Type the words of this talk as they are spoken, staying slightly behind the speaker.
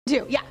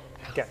do, yeah.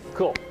 Okay,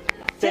 cool.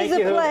 It is a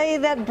play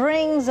that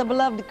brings a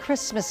beloved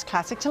Christmas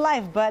classic to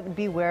life, but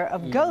beware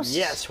of ghosts.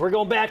 Yes, we're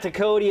going back to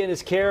Cody and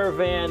his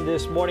caravan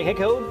this morning. Hey,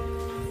 Cody.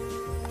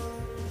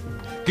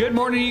 Good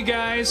morning, you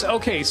guys.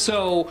 Okay,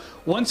 so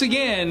once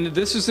again,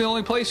 this is the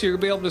only place you're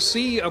going to be able to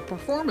see a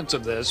performance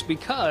of this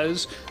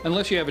because,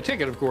 unless you have a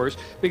ticket, of course,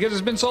 because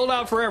it's been sold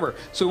out forever.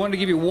 So we wanted to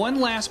give you one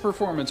last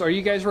performance. Are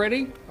you guys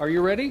ready? Are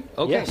you ready?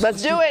 Okay. Yes.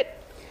 Let's do it.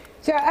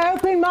 So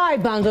open my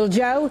bundle,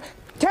 Joe.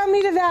 Tell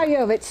me the value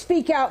of it.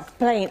 Speak out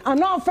plain. I'm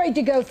not afraid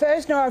to go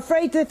first, nor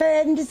afraid to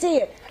fair to see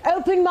it.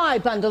 Open my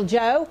bundle,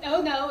 Joe.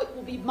 Oh, no, it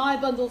will be my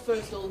bundle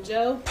first, old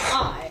Joe.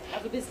 I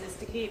have a business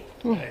to keep.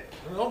 Hey,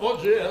 not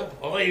much here.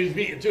 I'll ladies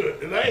beat you to it,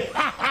 do they?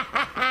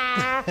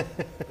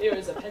 Here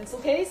is a pencil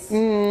case,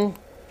 a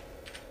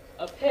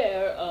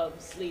pair of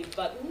sleeve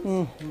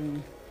buttons,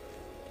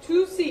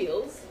 2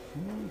 seals,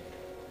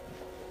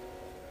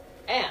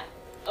 and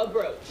a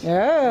brooch.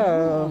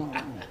 Oh.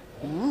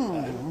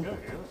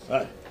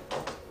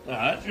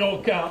 That's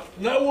your count.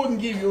 And I wouldn't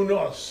give you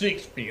another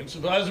 6p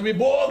if I was to be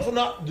bored for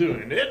not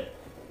doing it.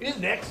 Who's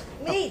next?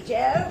 Me,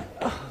 Joe.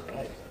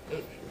 Right.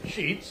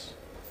 Sheets.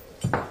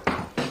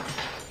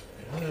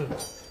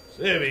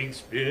 Serving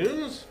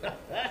spoons.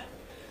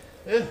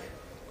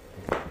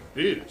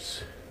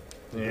 Boots.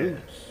 Yes.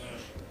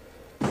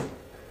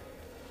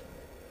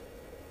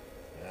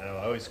 I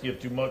always give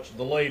too much to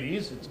the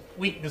ladies. It's a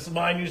weakness of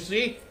mine, you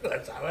see.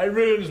 That's how I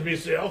ruins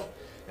myself.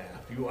 Now,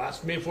 if you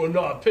ask me for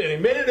another penny,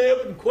 many an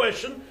open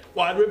question,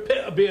 why I'd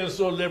repent of being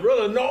so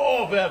liberal and not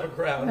off half a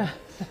crown.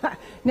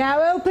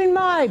 Now open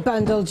my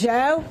bundle,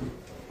 Joe.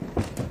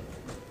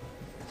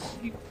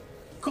 You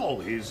call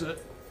these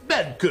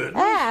bed curtains?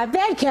 Ah,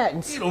 bed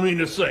curtains. You don't mean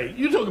to say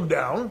you took them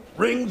down,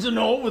 rings and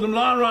all, with them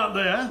lying right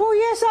there? Well,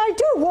 yes, I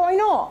do. Why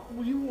not?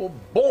 Well, you were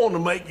born to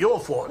make your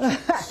fortune.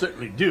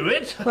 Certainly do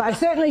it. Well, I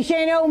certainly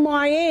shan't own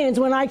my hands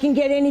when I can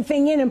get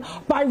anything in them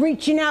by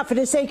reaching out for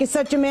the sake of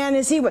such a man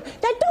as he was.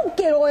 Now, don't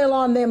get oil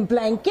on them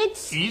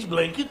blankets. These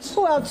blankets?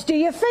 Who else do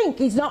you think?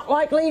 He's not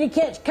likely to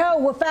catch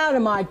cold without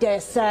him, I dare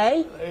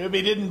say. If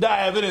he didn't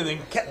die of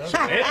anything, catch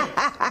it.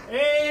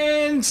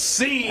 And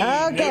scene.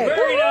 Okay.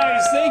 Very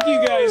nice. Thank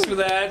you guys for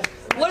that.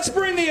 Let's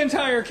bring the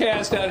entire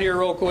cast out here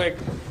real quick.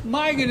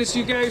 My goodness,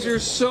 you guys are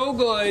so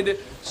good,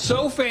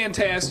 so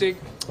fantastic.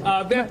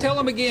 Beth, tell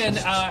them again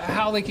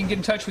how they can get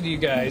in touch with you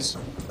guys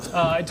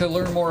to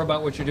learn more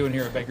about what you're doing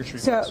here at Baker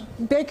Street West.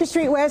 So, Baker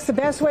Street West, the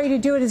best way to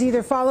do it is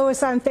either follow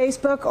us on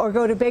Facebook or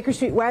go to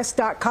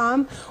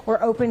bakerstreetwest.com.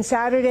 We're open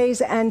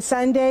Saturdays and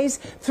Sundays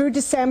through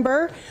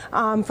December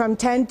from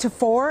 10 to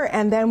 4,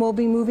 and then we'll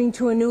be moving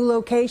to a new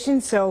location,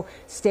 so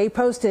stay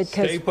posted.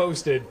 Stay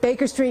posted.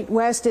 Baker Street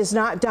West is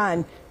not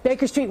done.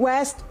 Baker Street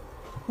West,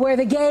 where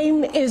the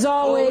game is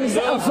always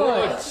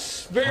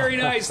afoot. Very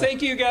nice.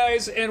 Thank you,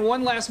 guys. And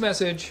one last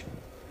message.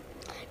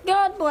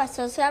 God bless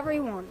us,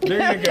 everyone.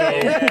 There you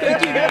go.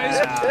 Thank you,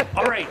 guys.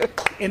 All right.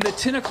 In the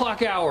 10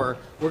 o'clock hour,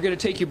 we're going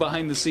to take you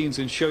behind the scenes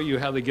and show you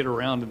how they get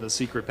around in the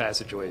secret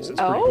passageways. It's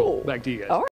pretty cool. Back to you guys.